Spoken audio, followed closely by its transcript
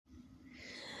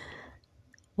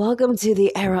Welcome to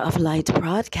the Era of Light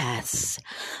broadcasts.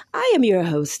 I am your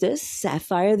hostess,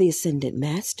 Sapphire the Ascendant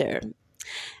Master,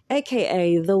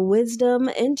 aka the Wisdom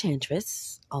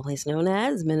Enchantress, always known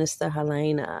as Minister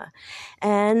Helena.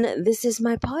 And this is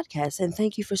my podcast, and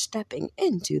thank you for stepping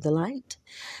into the light.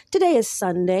 Today is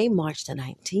Sunday, March the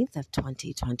 19th of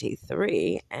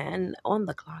 2023, and on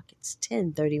the clock it's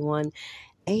 10:31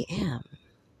 a.m.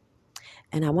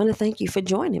 And I want to thank you for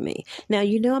joining me. Now,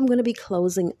 I'm going to be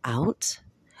closing out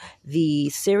the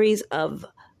series of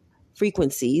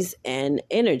frequencies and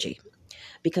energy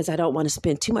because I don't want to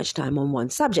spend too much time on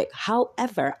one subject.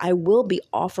 However, I will be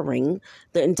offering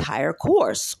the entire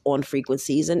course on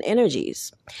frequencies and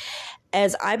energies.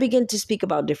 As I begin to speak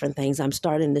about different things, I'm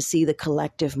starting to see the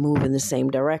collective move in the same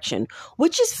direction,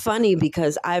 which is funny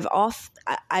because I've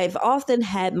often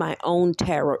had my own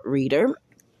tarot reader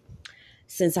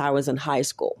since I was in high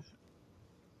school.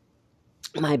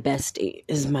 My bestie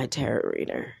is my tarot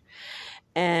reader.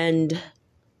 And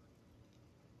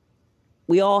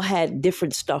we all had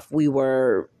different stuff. We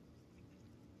were,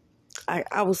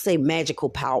 I will say, magical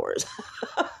powers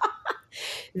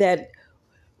that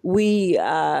we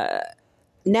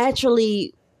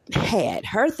naturally had.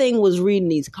 Her thing was reading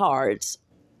these cards.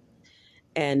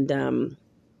 And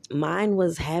mine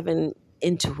was having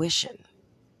intuition,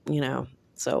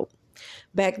 So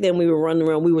back then we were running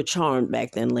around. We were charmed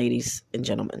back then, ladies and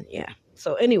gentlemen. Yeah.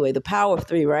 So anyway, the power of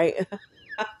three, right?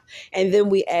 And then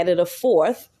we added a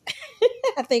fourth.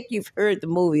 I think you've heard the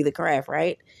movie, The Craft,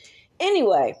 right?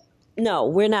 Anyway, no,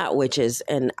 we're not witches,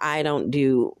 and I don't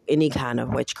do any kind of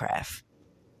witchcraft.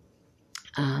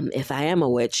 If I am a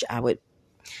witch, I would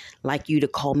like you to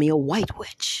call me a white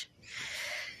witch.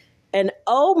 And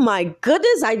oh my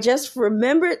goodness, I just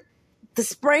remembered the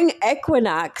spring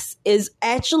equinox is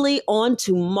actually on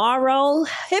tomorrow.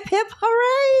 Hip, hip,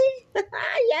 hooray.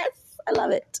 Yes, I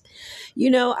love it.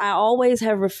 I always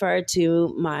have referred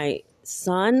to my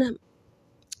son,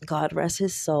 God rest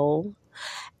his soul,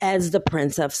 as the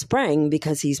Prince of Spring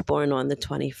because he's born on the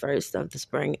 21st of the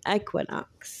spring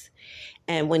equinox.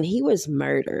 And when he was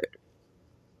murdered,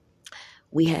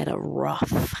 we had a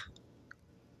rough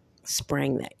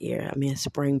spring that year.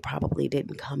 Spring probably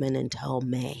didn't come in until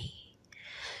May.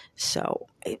 So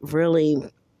it really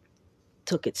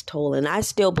took its toll. And I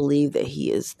still believe that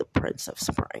he is the Prince of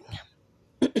Spring.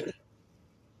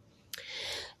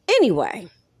 Anyway,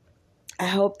 I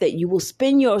hope that you will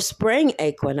spend your spring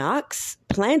equinox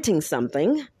planting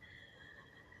something.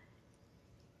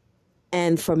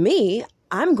 And for me,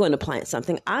 I'm going to plant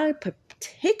something. I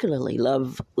particularly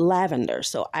love lavender.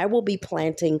 So I will be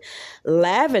planting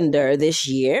lavender this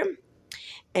year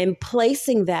and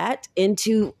placing that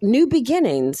into new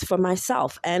beginnings for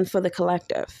myself and for the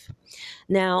collective.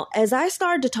 Now, as I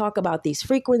started to talk about these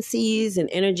frequencies and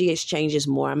energy exchanges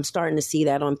more, I'm starting to see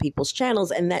that on people's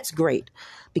channels, and that's great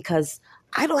because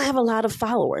I don't have a lot of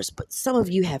followers, but some of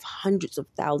you have hundreds of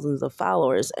thousands of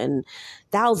followers and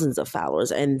thousands of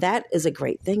followers, and that is a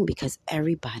great thing because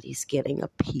everybody's getting a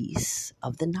piece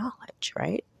of the knowledge,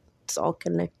 right? It's all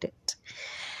connected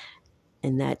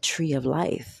in that tree of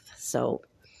life. So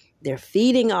they're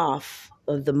feeding off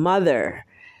of the mother,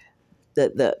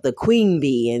 the queen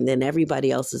bee, and then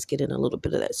everybody else is getting a little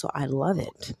bit of that. So I love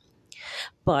it.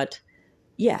 But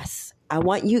yes, I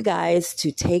want you guys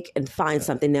to take and find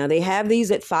something. Now, they have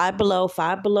these at Five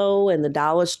Below in the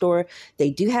dollar store. They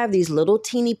do have these little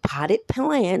teeny potted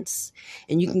plants,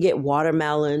 and you can get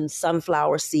watermelon,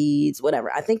 sunflower seeds, whatever.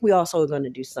 I think we also are going to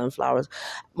do sunflowers.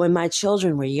 When my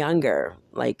children were younger,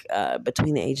 like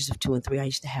between the ages of 2 and 3, I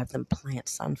used to have them plant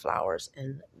sunflowers,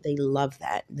 and they love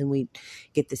that. And then we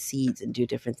get the seeds and do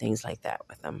different things like that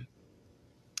with them.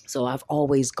 So I've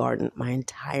always gardened my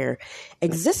entire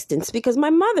existence because my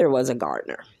mother was a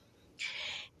gardener.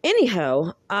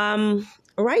 Anyhow,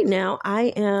 right now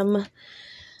I am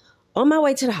on my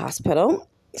way to the hospital.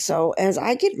 So as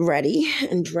I get ready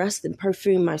and dressed and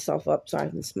perfume myself up so I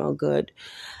can smell good,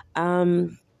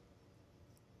 I'm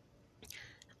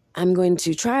going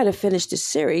to try to finish this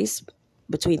series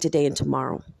between today and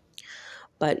tomorrow.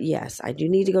 But yes, I do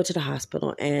need to go to the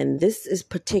hospital. And this is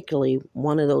particularly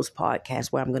one of those podcasts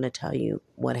where I'm going to tell you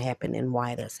what happened and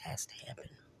why this has to happen.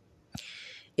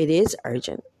 It is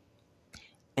urgent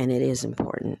and it is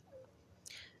important.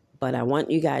 But I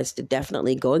want you guys to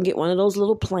definitely go and get one of those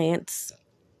little plants.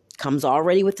 Comes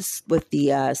already with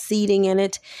the seeding in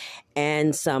it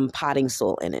and some potting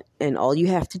soil in it. And all you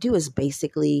have to do is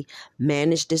basically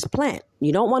manage this plant.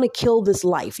 You don't want to kill this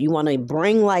life. You want to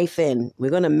bring life in.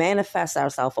 We're going to manifest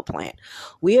ourselves a plant.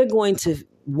 We are going to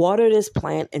water this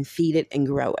plant and feed it and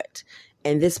grow it.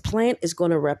 And this plant is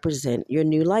going to represent your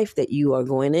new life that you are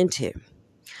going into.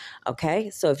 Okay,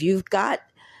 so if you've got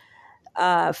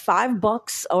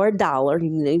 $5 or $1, you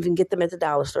can even get them at the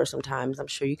dollar store sometimes. I'm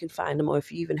sure you can find them, or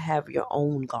if you even have your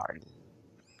own garden.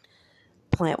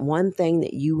 Plant one thing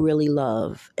that you really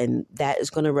love, and that is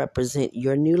going to represent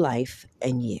your new life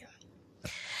and you.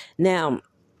 Now,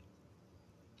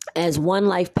 as one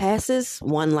life passes,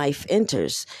 one life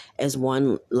enters. As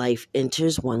one life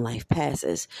enters, one life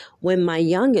passes. When my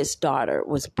youngest daughter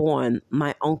was born,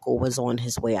 my uncle was on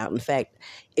his way out. In fact,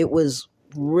 it was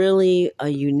really a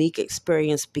unique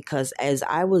experience because as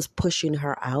I was pushing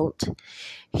her out,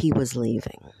 he was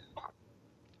leaving.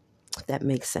 If that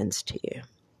makes sense to you.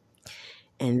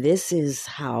 And this is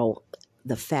how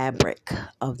the fabric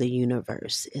of the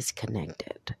universe is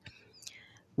connected.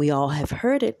 We all have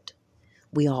heard it.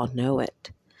 We all know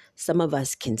it. Some of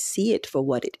us can see it for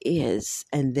what it is,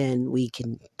 and then we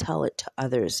can tell it to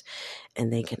others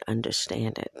and they can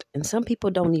understand it. And some people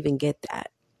don't even get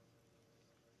that.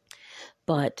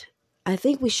 But I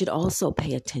think we should also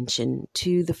pay attention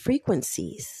to the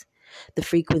frequencies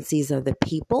of the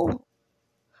people,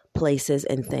 places,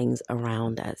 and things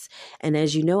around us. And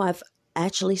as you know, I've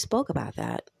actually spoke about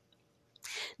that.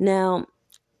 Now,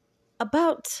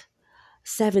 about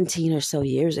 17 or so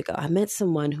years ago, I met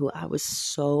someone who I was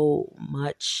so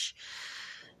much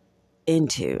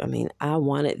into. I mean, I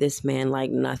wanted this man like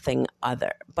nothing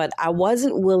other, but I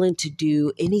wasn't willing to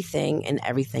do anything and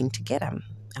everything to get him.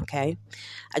 Okay.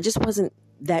 I just wasn't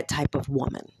that type of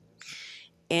woman.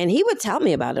 And he would tell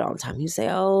me about it all the time. He'd say,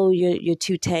 "Oh, you're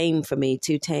too tame for me,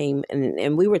 too tame."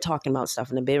 And we were talking about stuff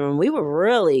in the bedroom. We were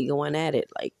really going at it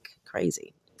like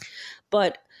crazy.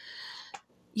 But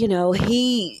you know,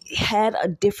 he had a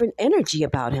different energy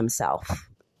about himself.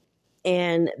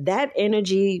 And that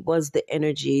energy was the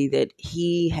energy that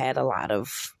he had a lot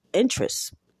of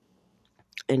interest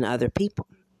in other people.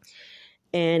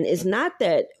 And it's not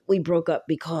that we broke up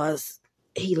because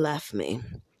he left me.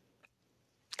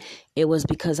 It was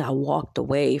because I walked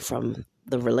away from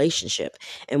the relationship.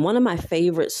 And one of my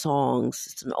favorite songs,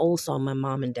 it's an old song my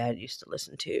mom and dad used to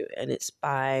listen to, and it's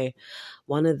by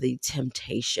one of the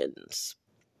Temptations,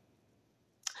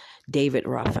 David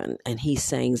Ruffin, and he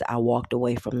sings, "I Walked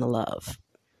Away from the Love."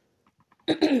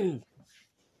 And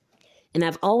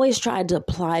I've always tried to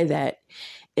apply that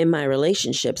in my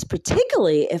relationships,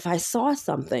 particularly if I saw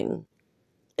something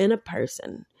in a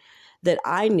person that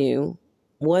I knew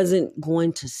wasn't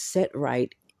going to sit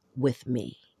right with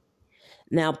me.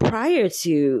 Now, prior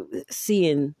to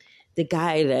seeing the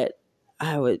guy that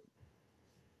I would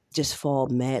just fall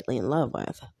madly in love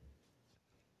with,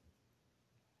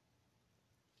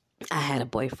 I had a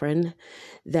boyfriend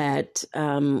that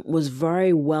was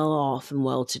very well off and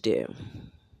well to do.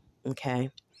 Okay.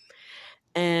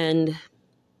 And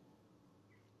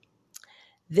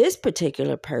this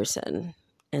particular person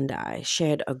and I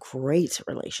shared a great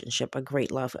relationship, a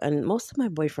great love. And most of my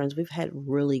boyfriends, we've had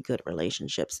really good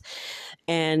relationships.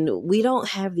 And we don't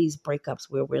have these breakups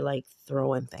where we're like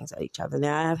throwing things at each other.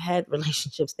 Now, I've had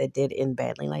relationships that did end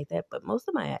badly like that, but most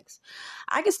of my ex,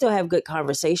 I can still have good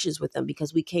conversations with them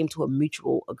because we came to a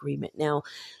mutual agreement. Now,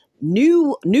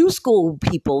 new school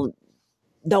people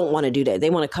don't want to do that. They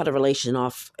want to cut a relation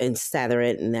off and sever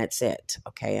it, and that's it.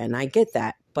 Okay, and I get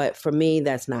that. But for me,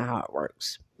 that's not how it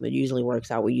works. It usually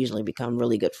works out. We usually become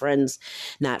really good friends,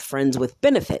 not friends with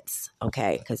benefits,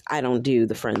 okay? Because I don't do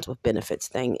the friends with benefits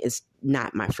thing. It's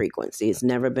not my frequency. It's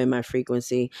never been my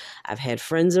frequency. I've had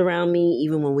friends around me,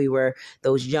 even when we were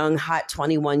those young, hot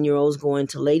 21-year-olds going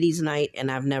to ladies' night, and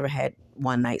I've never had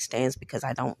one-night stands because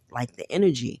I don't like the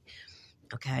energy,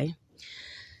 okay?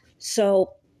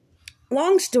 So,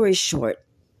 long story short,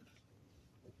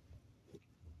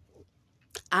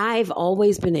 I've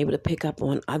always been able to pick up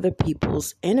on other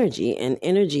people's energy and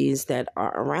energies that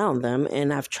are around them.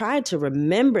 And I've tried to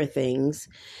remember things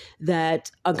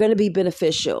that are going to be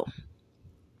beneficial.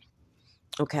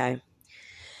 Okay.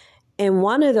 And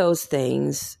one of those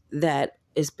things that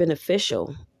is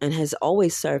beneficial and has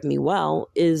always served me well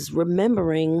is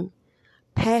remembering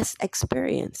past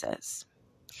experiences.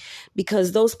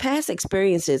 Because those past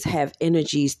experiences have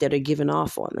energies that are given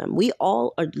off on them. We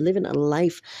all are living a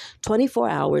life 24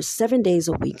 hours, 7 days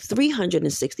a week,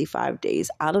 365 days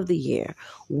out of the year.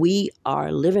 We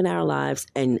are living our lives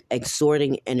and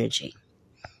exerting energy.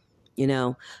 You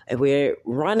know, if we're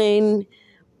running,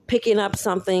 picking up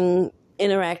something,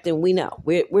 interacting, we know.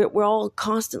 We're all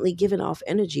constantly giving off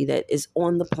energy that is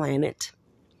on the planet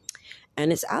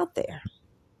and it's out there.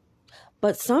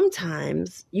 But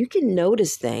sometimes you can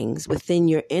notice things within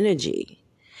your energy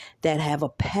that have a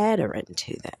pattern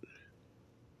to them.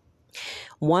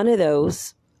 One of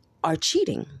those are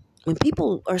cheating. when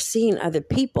people are seeing other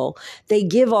people, they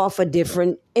give off a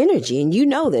different energy. And you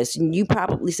know this. And you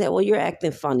probably say, well, you're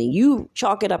acting funny. You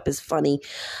chalk it up as funny.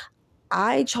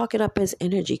 I chalk it up as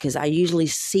energy because I usually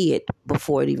see it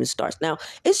before it even starts. Now,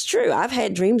 it's true. I've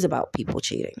had dreams about people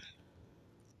cheating.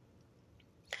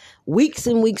 Weeks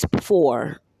and weeks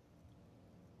before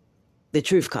the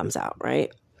truth comes out,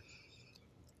 right?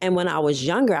 And when I was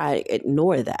younger, I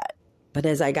ignored that. But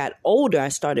as I got older, I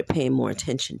started paying more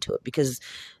attention to it because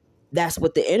that's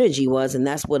what the energy was, and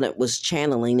that's what it was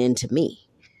channeling into me,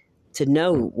 to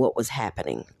know what was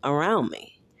happening around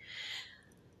me.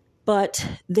 But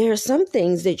there are some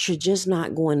things that you're just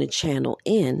not going to channel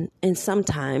in, and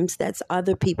sometimes that's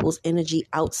other people's energy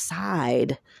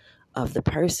outside of the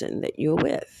person that you're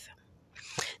with.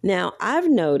 Now, I've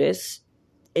noticed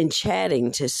in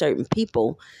chatting to certain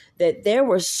people that there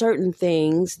were certain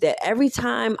things that every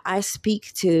time I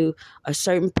speak to a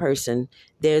certain person,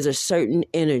 there's a certain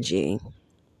energy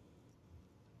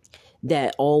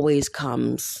that always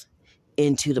comes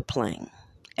into the playing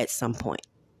at some point.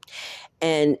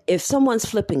 And if someone's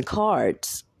flipping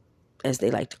cards, as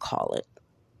they like to call it,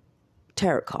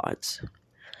 tarot cards,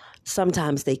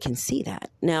 sometimes they can see that.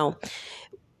 Now,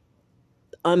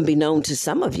 unbeknown to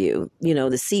some of you,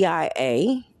 the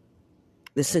CIA,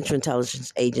 the Central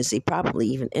Intelligence Agency, probably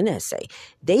even NSA,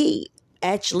 they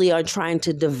actually are trying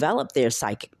to develop their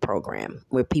psychic program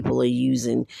where people are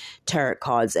using tarot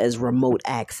cards as remote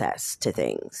access to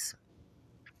things.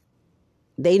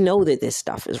 They know that this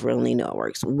stuff is real and they know it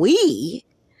works. We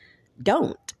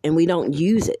don't, and we don't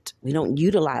use it. We don't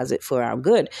utilize it for our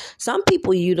good. Some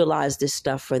people utilize this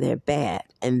stuff for their bad,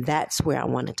 and that's where I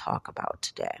want to talk about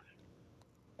today.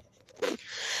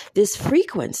 This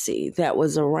frequency that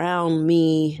was around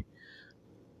me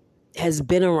has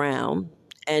been around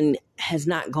and has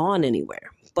not gone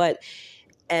anywhere. But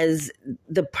as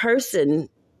the person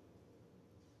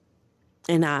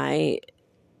and I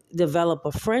develop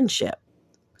a friendship,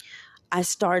 I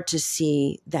start to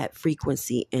see that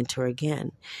frequency enter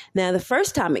again. Now, the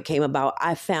first time it came about,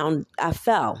 I fell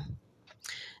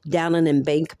down an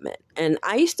embankment. And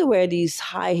I used to wear these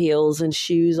high heels and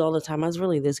shoes all the time. I was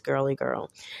really this girly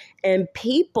girl. And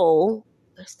people,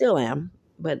 I still am,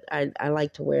 but I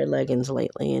like to wear leggings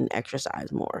lately and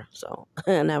exercise more. So,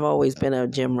 and I've always been a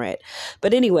gym rat.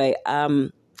 But anyway,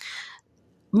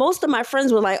 most of my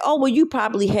friends were like, oh, well, you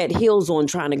probably had heels on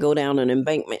trying to go down an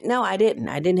embankment. No, I didn't.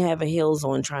 I didn't have a heels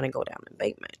on trying to go down an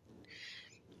embankment.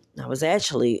 I was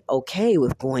actually okay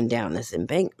with going down this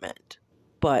embankment.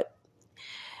 But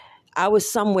I was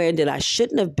somewhere that I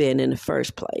shouldn't have been in the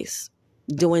first place,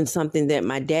 doing something that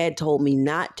my dad told me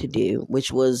not to do,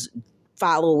 which was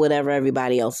follow whatever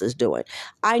everybody else is doing.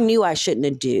 I knew I shouldn't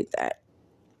have did that.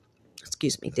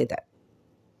 Did that.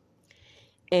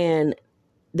 And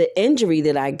the injury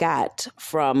that I got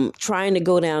from trying to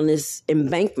go down this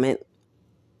embankment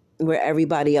where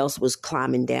everybody else was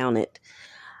climbing down it,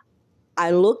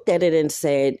 I looked at it and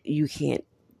said, you can't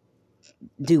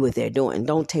do what they're doing.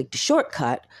 Don't take the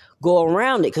shortcut. Go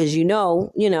around it. Because,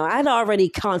 I'd already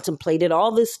contemplated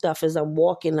all this stuff as I'm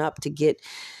walking up to get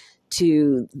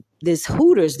to this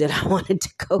Hooters that I wanted to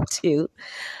go to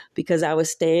because I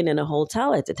was staying in a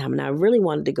hotel at the time. And I really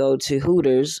wanted to go to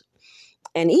Hooters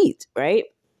and eat, right?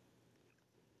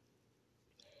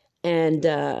 And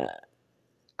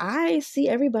I see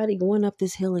everybody going up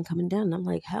this hill and coming down. And I'm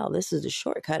like, hell, this is the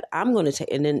shortcut. I'm going to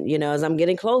take. And then, as I'm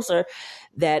getting closer,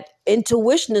 that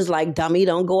intuition is like, dummy,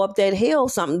 don't go up that hill.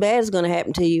 Something bad is going to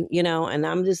happen to you, And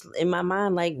I'm just in my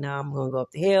mind like, no, I'm going to go up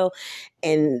the hill.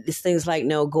 And this thing's like,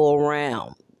 no, go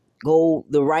around. Go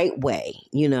the right way,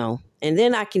 And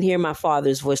then I can hear my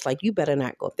father's voice like, you better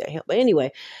not go up that hill. But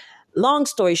anyway, long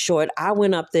story short, I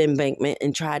went up the embankment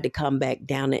and tried to come back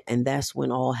down it. And that's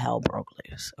when all hell broke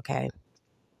loose. Okay.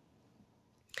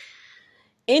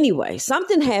 Anyway,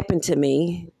 something happened to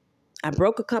me. I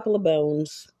broke a couple of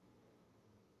bones.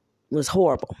 It was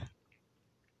horrible.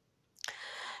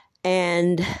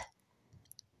 And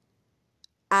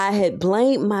I had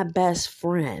blamed my best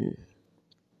friend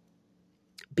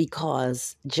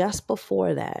because just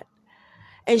before that,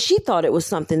 and she thought it was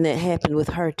something that happened with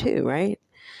her too, right?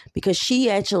 Because she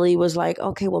actually was like,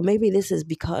 okay, well, maybe this is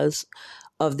because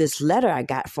of this letter I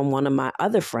got from one of my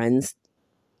other friends.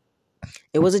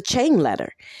 It was a chain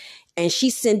letter. And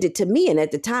she sent it to me. And at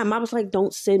the time, I was like,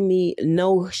 don't send me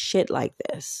no shit like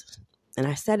this. And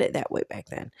I said it that way back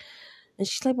then. And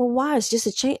she's like, well, why? It's just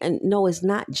a chain. And no, it's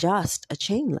not just a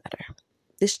chain letter.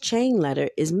 This chain letter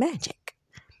is magic.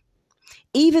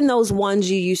 Even those ones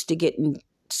you used to get in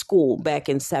school back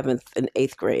in 7th and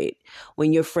 8th grade,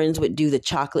 when your friends would do the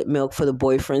chocolate milk for the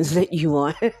boyfriends that you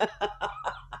want.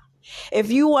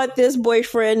 If you want this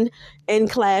boyfriend in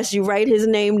class, you write his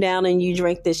name down and you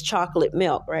drink this chocolate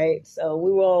milk, right? So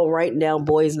we were all writing down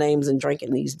boys' names and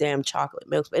drinking these damn chocolate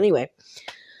milks. But anyway,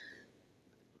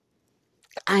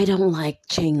 I don't like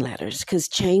chain letters because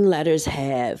chain letters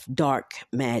have dark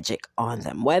magic on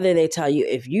them. Whether they tell you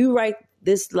if you write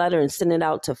this letter and send it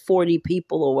out to 40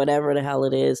 people or whatever the hell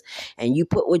it is, and you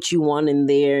put what you want in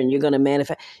there and you're going to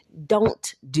manifest,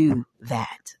 don't do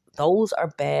that. Those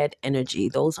are bad energy.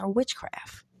 Those are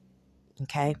witchcraft.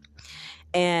 Okay.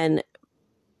 And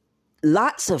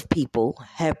lots of people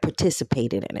have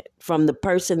participated in it, from the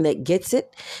person that gets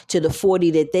it to the 40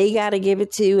 that they got to give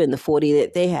it to and the 40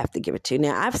 that they have to give it to.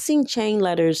 Now, I've seen chain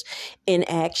letters in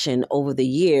action over the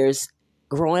years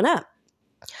growing up.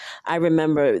 I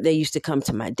remember they used to come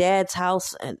to my dad's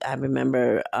house, and I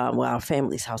remember, our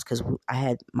family's house, because I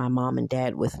had my mom and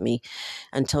dad with me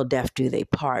until death do they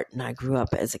part, and I grew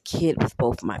up as a kid with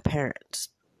both my parents.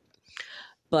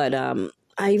 But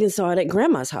I even saw it at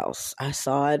grandma's house. I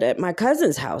saw it at my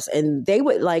cousin's house, and they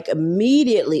would like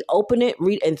immediately open it,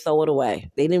 read, and throw it away.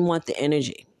 They didn't want the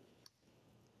energy.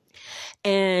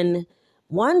 And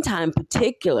one time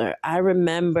particular, I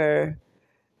remember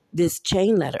this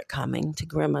chain letter coming to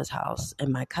grandma's house,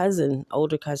 and my cousin,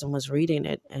 older cousin, was reading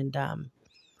it, and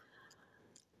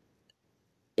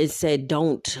it said,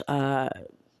 don't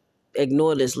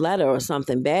ignore this letter or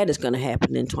something bad is going to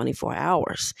happen in 24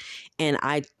 hours. And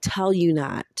I tell you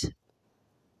not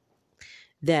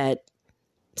that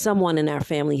someone in our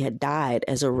family had died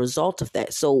as a result of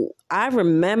that. So I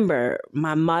remember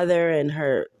my mother and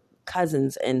her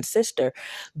cousins and sister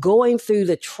going through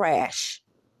the trash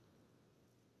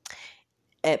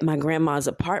at my grandma's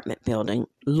apartment building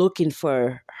looking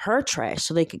for her trash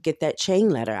so they could get that chain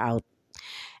letter out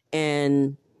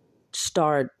and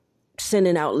start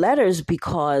sending out letters,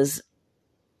 because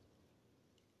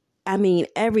I mean,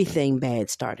 everything bad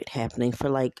started happening for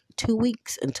like 2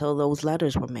 weeks until those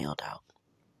letters were mailed out.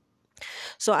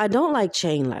 So I don't like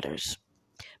chain letters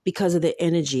because of the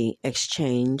energy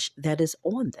exchange that is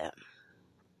on them.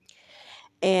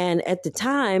 And at the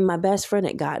time, my best friend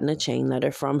had gotten a chain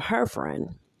letter from her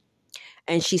friend,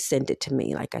 and she sent it to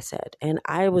me, like I said, and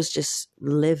I was just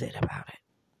livid about it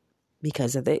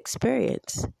because of the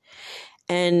experience.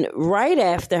 And right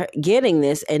after getting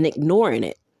this and ignoring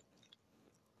it,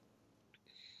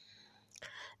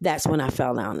 that's when I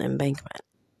fell down the embankment.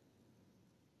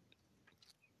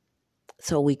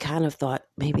 So we kind of thought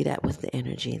maybe that was the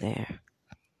energy there.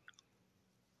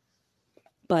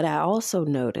 But I also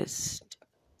noticed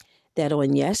that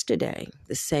on yesterday,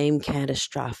 the same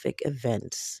catastrophic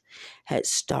events had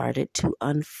started to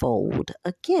unfold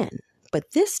again.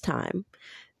 But this time,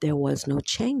 there was no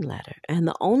chain letter. And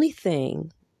the only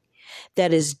thing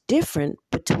that is different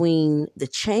between the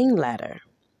chain letter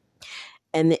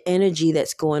and the energy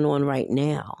that's going on right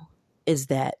now is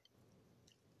that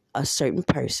a certain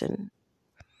person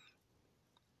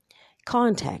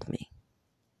contact me.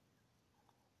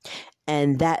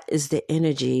 And that is the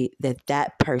energy that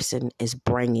that person is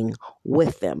bringing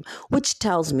with them, which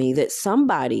tells me that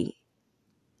somebody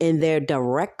in their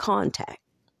direct contact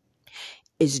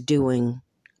is doing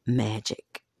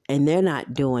magic. And they're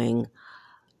not doing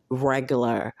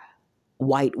regular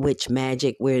white witch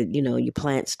magic where, you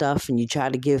plant stuff and you try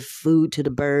to give food to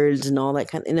the birds and all that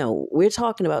kind of, we're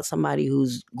talking about somebody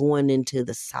who's going into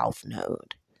the South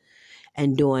Node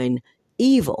and doing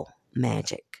evil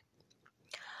magic.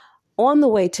 On the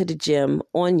way to the gym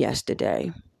on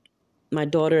yesterday, my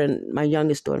daughter and my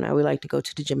youngest daughter and I, we like to go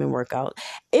to the gym and work out.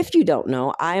 If you don't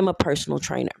know, I am a personal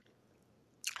trainer.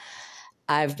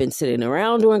 I've been sitting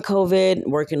around during COVID,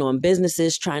 working on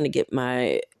businesses, trying to get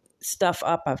my stuff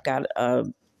up. I've got a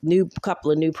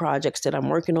couple of new projects that I'm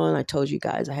working on. I told you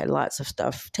guys I had lots of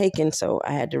stuff taken, so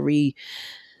I had to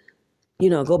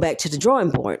go back to the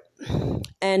drawing board.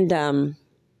 And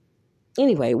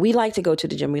anyway, we like to go to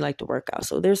the gym. We like to work out.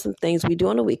 So there's some things we do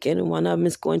on the weekend, and one of them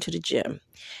is going to the gym.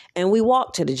 And we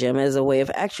walk to the gym as a way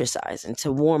of exercising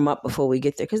to warm up before we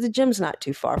get there, because the gym's not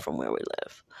too far from where we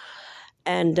live.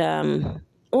 And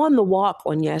on the walk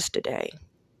on yesterday,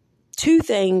 2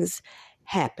 things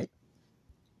happened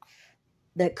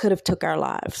that could have took our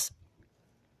lives.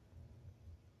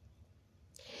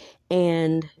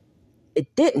 And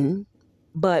it didn't,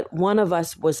 but one of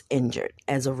us was injured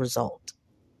as a result.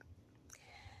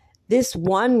 This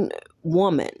one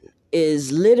woman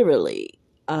is literally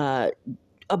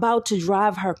about to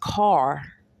drive her car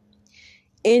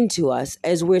into us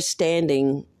as we're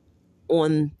standing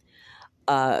on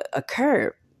a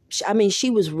curb. She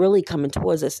was really coming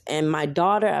towards us. And my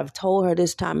daughter, I've told her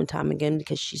this time and time again,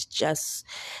 because she's just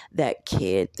that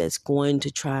kid that's going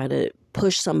to try to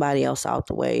push somebody else out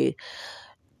the way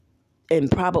and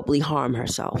probably harm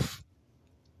herself.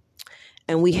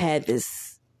 And we had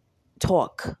this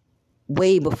talk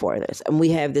way before this. And we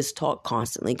have this talk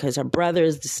constantly because her brother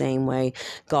is the same way.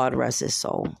 God rest his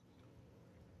soul.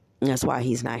 And that's why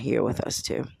he's not here with us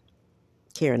too.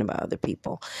 Caring about other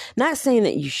people. Not saying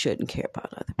that you shouldn't care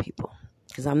about other people,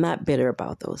 because I'm not bitter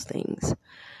about those things.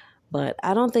 But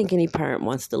I don't think any parent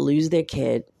wants to lose their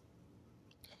kid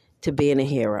to being a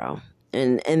hero.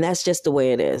 And that's just the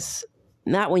way it is.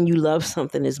 Not when you love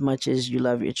something as much as you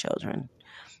love your children.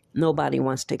 Nobody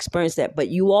wants to experience that. But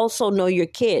you also know your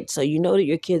kid. So you know that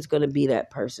your kid's going to be that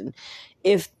person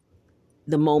if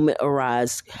the moment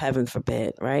arises, heaven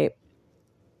forbid, right?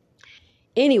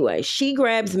 Anyway, she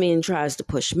grabs me and tries to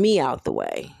push me out the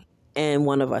way. And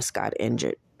one of us got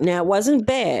injured. Now, it wasn't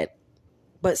bad,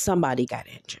 but somebody got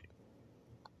injured.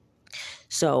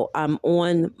 So I'm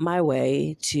on my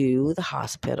way to the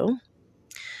hospital.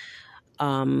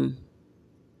 And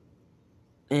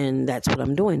that's what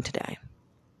I'm doing today.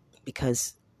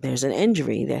 Because there's an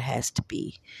injury that has to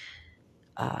be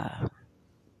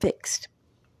fixed.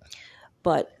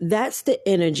 But that's the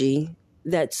energy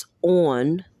that's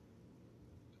on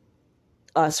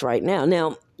us right now.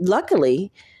 Now,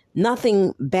 luckily,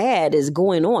 nothing bad is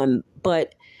going on,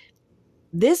 but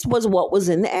this was what was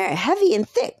in the air, heavy and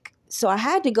thick. So I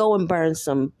had to go and burn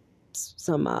some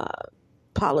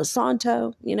Palo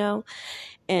Santo,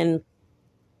 and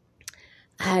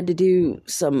I had to do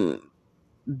some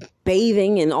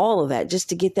bathing and all of that just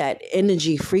to get that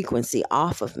energy frequency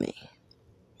off of me.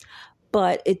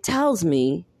 But it tells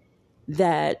me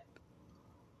that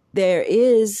there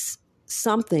is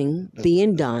something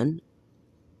being done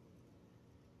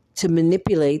to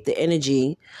manipulate the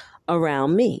energy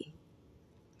around me.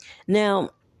 Now,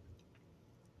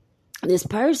 this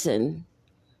person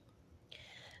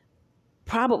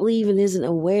probably even isn't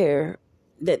aware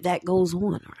that that goes on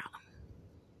around them.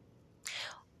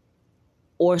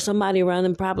 Or somebody around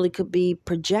them probably could be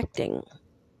projecting.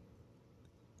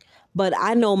 But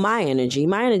I know my energy.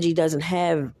 My energy doesn't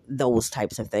have those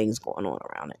types of things going on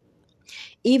around it.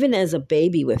 Even as a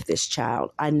baby with this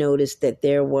child, I noticed that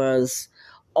there was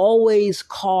always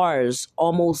cars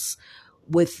almost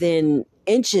within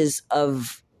inches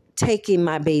of taking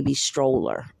my baby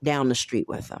stroller down the street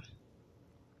with them.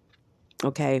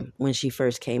 Okay, when she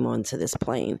first came onto this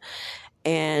plane.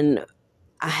 And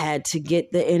I had to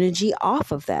get the energy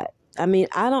off of that. I mean,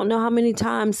 I don't know how many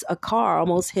times a car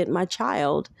almost hit my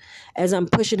child as I'm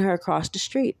pushing her across the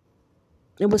street.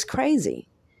 It was crazy.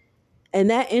 And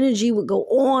that energy would go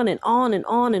on and on and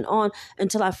on and on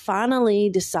until I finally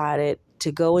decided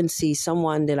to go and see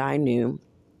someone that I knew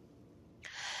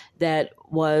that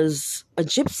was a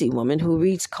gypsy woman who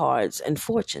reads cards and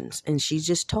fortunes. And she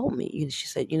just told me, she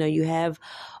said, you have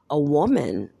a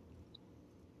woman,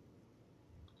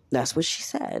 that's what she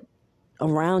said,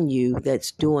 around you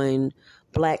that's doing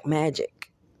black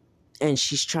magic. And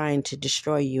she's trying to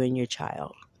destroy you and your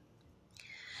child.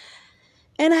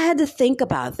 And I had to think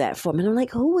about that for a minute. I'm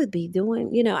like, who would be doing,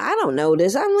 I don't know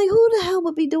this. I'm like, who the hell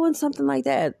would be doing something like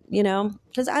that,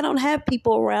 Because I don't have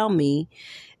people around me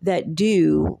that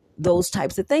do those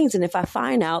types of things. And if I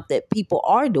find out that people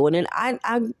are doing it,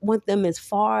 I want them as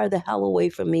far the hell away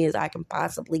from me as I can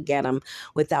possibly get them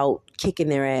without kicking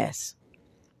their ass.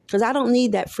 Because I don't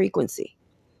need that frequency.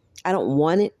 I don't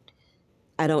want it.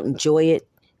 I don't enjoy it.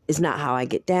 It's not how I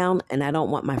get down. And I don't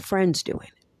want my friends doing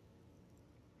it.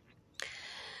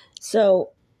 So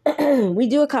we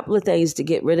do a couple of things to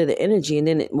get rid of the energy, and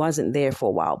then it wasn't there for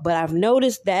a while. But I've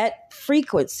noticed that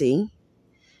frequency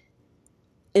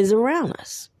is around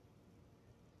us.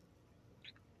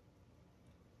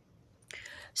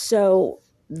 So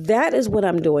that is what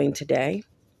I'm doing today.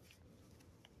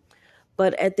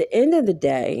 But at the end of the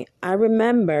day, I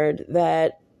remembered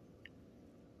that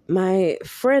my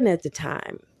friend at the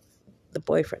time, the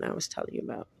boyfriend I was telling you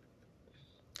about,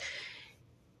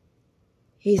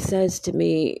 he says to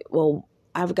me, well,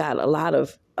 I've got a lot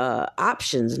of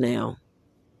options now.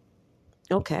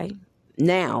 Okay.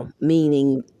 Now,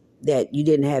 meaning that you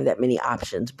didn't have that many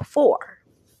options before.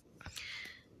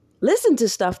 Listen to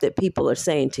stuff that people are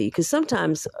saying to you, because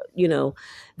sometimes,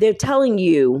 they're telling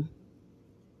you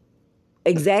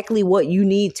exactly what you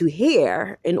need to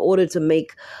hear in order to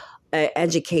make an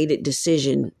educated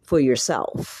decision for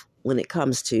yourself when it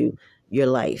comes to your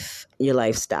life, your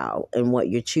lifestyle, and what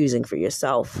you're choosing for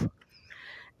yourself.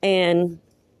 And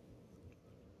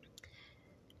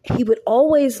he would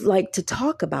always like to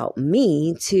talk about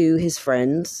me to his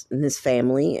friends and his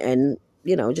family and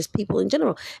just people in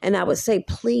general. And I would say,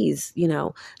 please,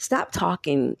 stop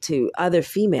talking to other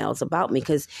females about me,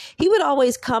 because he would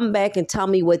always come back and tell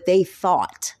me what they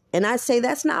thought. And I say,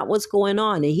 that's not what's going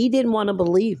on. And he didn't want to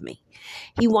believe me.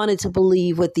 He wanted to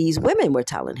believe what these women were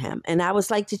telling him. And I was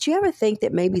like, did you ever think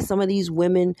that maybe some of these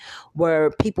women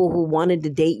were people who wanted to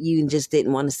date you and just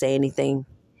didn't want to say anything?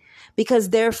 Because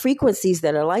there are frequencies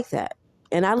that are like that.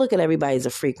 And I look at everybody as a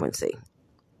frequency.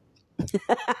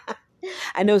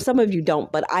 I know some of you don't,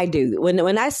 but I do.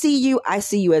 When I see you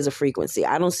as a frequency.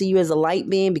 I don't see you as a light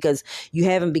being, because you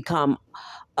haven't become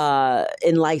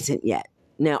enlightened yet.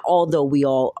 Now, although we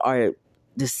all are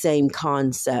the same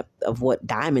concept of what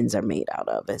diamonds are made out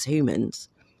of as humans,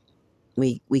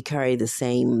 we carry the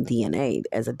same DNA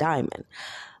as a diamond.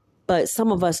 But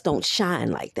some of us don't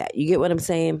shine like that. You get what I'm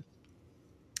saying?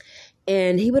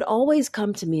 And he would always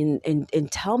come to me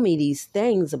and tell me these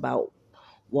things about,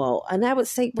 and I would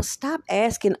say, stop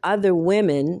asking other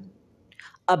women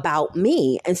about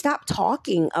me and stop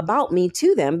talking about me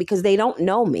to them, because they don't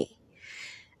know me.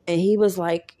 And he was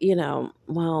like,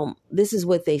 this is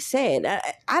what they said.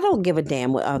 I don't give a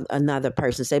damn what another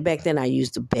person said. Back then I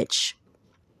used a bitch,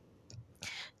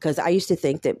 because I used to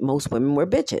think that most women were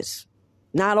bitches.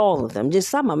 Not all of them, just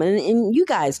some of them. And you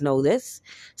guys know this.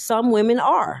 Some women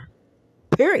are,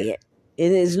 period.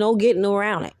 There's no getting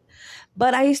around it.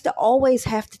 But I used to always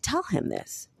have to tell him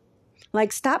this.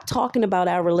 Like, stop talking about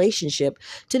our relationship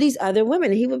to these other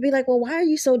women. And he would be like, well, why are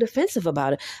you so defensive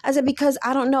about it? I said, because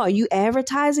I don't know. Are you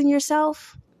advertising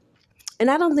yourself?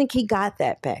 And I don't think he got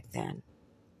that back then.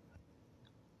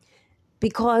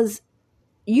 Because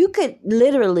you could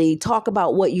literally talk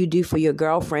about what you do for your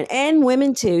girlfriend, and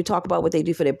women too, talk about what they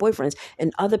do for their boyfriends,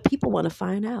 and other people want to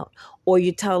find out. Or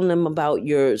you're telling them about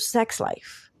your sex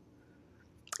life,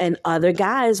 and other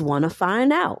guys want to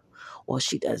find out. Well,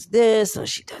 she does this, or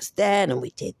she does that, and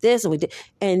we did this, and we did.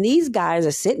 And these guys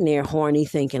are sitting there horny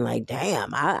thinking like,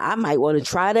 damn, I might want to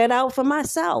try that out for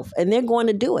myself. And they're going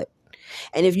to do it.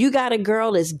 And if you got a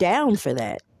girl that's down for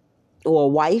that, or a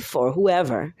wife or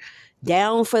whoever,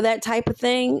 down for that type of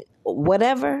thing,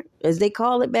 whatever, as they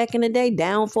call it back in the day,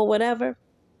 down for whatever,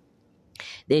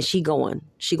 then she going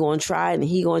to try it, and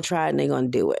he going to try it, and they're going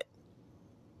to do it.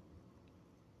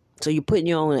 So you're putting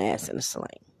your own ass in a sling.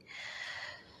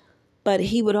 But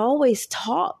he would always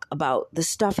talk about the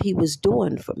stuff he was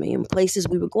doing for me and places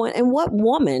we were going. And what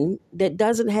woman that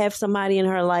doesn't have somebody in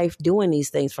her life doing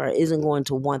these things for her isn't going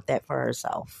to want that for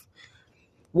herself?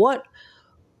 What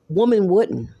woman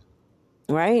wouldn't,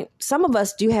 right? Some of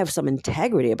us do have some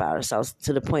integrity about ourselves,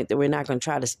 to the point that we're not going to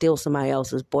try to steal somebody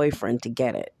else's boyfriend to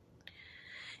get it.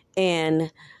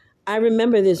 And I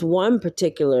remember this one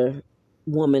particular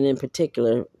woman in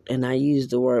particular, and I use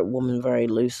the word woman very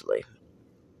loosely.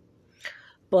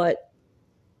 But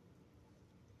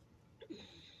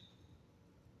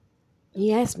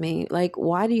he asked me, like,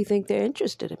 why do you think they're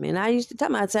interested in me? And I used to tell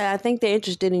him, I'd say, I think they're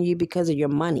interested in you because of your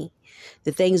money,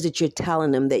 the things that you're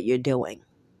telling them that you're doing.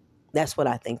 That's what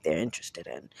I think they're interested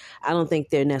in. I don't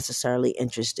think they're necessarily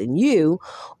interested in you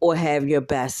or have your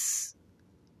best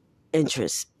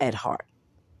interests at heart.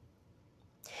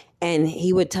 And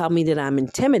he would tell me that I'm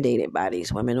intimidated by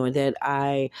these women, or that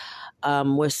I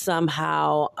was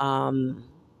somehow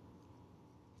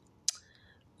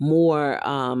more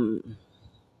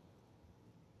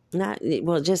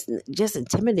just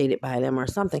intimidated by them or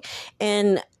something.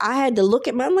 And I had to look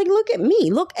at look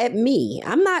at me.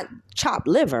 I'm not chopped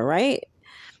liver, right?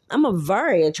 I'm a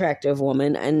very attractive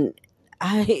woman, and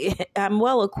I'm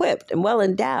well equipped and well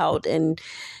endowed and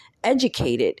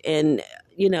educated, and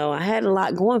I had a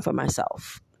lot going for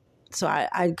myself. So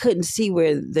I couldn't see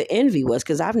where the envy was,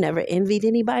 because I've never envied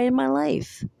anybody in my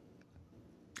life.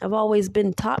 I've always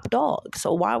been top dog.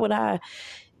 So why would I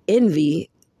envy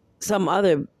some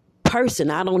other person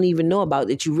I don't even know about,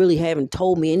 that you really haven't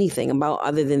told me anything about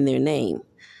other than their name?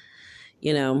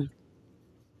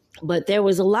 But there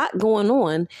was a lot going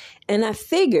on, and I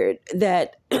figured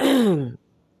that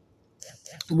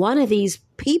one of these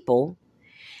people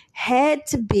had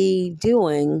to be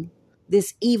doing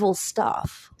this evil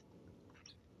stuff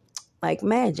like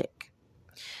magic,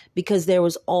 because there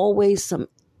was always some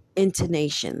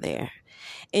intonation there.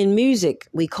 In music,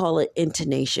 we call it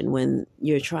intonation when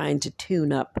you're trying to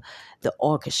tune up the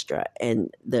orchestra and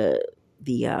the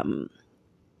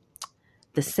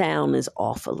sound is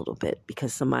off a little bit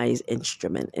because somebody's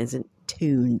instrument isn't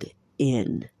tuned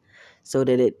in so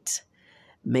that it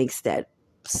makes that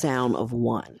sound of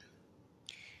one.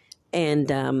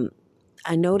 And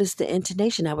I noticed the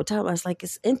intonation. I would tell him, I was like,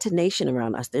 it's intonation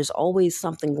around us. There's always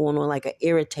something going on, like an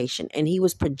irritation. And he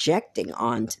was projecting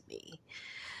onto me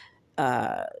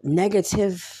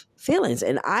negative feelings.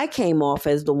 And I came off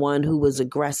as the one who was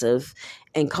aggressive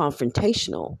and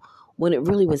confrontational when it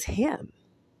really was him.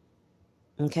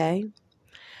 Okay.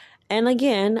 And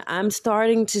again, I'm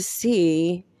starting to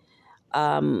see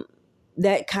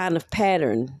that kind of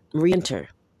pattern re-enter.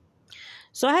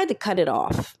 So I had to cut it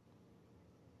off.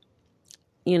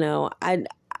 You know,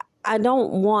 I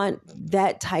don't want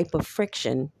that type of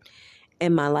friction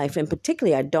in my life. And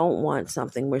particularly, I don't want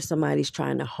something where somebody's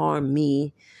trying to harm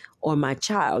me or my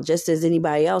child, just as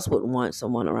anybody else would want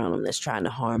someone around them that's trying to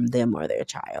harm them or their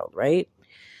child, right?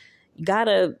 You got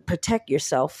to protect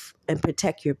yourself and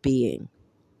protect your being.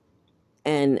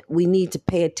 And we need to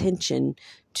pay attention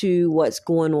to what's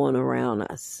going on around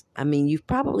us. I mean, you've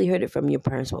probably heard it from your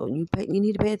parents. Well, you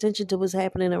need to pay attention to what's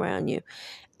happening around you.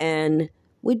 And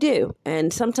we do.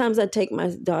 And sometimes I take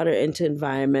my daughter into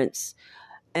environments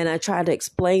and I try to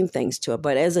explain things to her.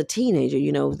 But as a teenager,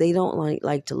 you know, they don't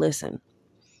like to listen.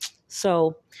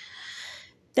 So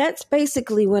that's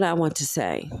basically what I want to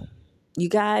say. You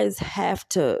guys have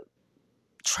to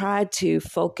try to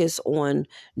focus on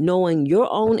knowing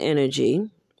your own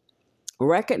energy,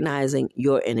 recognizing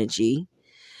your energy,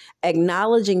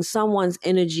 acknowledging someone's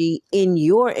energy in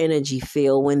your energy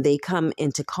field when they come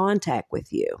into contact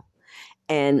with you.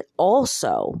 And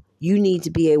also, you need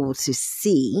to be able to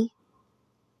see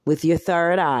with your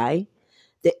third eye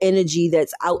the energy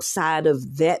that's outside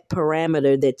of that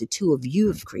parameter that the two of you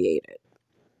have created.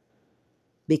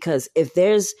 Because if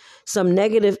there's some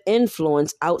negative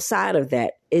influence outside of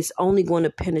that, it's only going to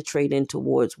penetrate in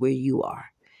towards where you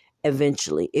are.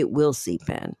 Eventually, it will seep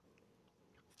in.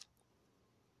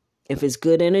 If it's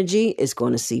good energy, it's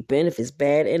going to seep in. If it's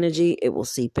bad energy, it will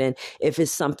seep in. If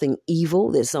it's something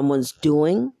evil that someone's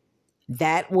doing,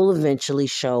 that will eventually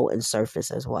show and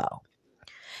surface as well.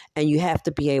 And you have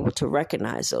to be able to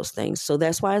recognize those things. So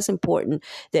that's why it's important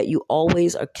that you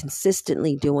always are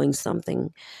consistently doing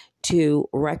something to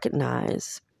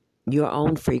recognize your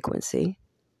own frequency,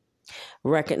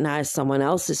 recognize someone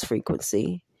else's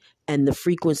frequency, and the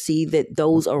frequency that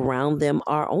those around them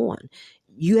are on.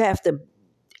 You have to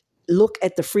look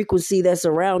at the frequency that's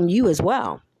around you as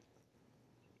well.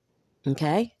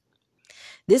 Okay?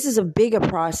 This is a bigger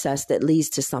process that leads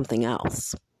to something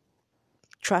else.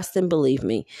 Trust and believe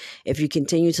me. If you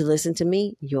continue to listen to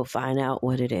me, you'll find out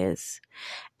what it is.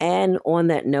 And on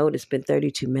that note, it's been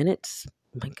 32 minutes.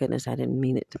 My goodness, I didn't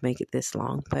mean it to make it this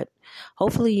long, but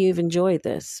hopefully you've enjoyed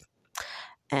this.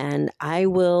 And I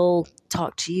will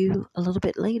talk to you a little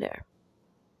bit later.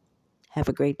 Have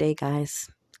a great day, guys.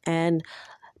 And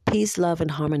peace, love, and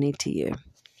harmony to you.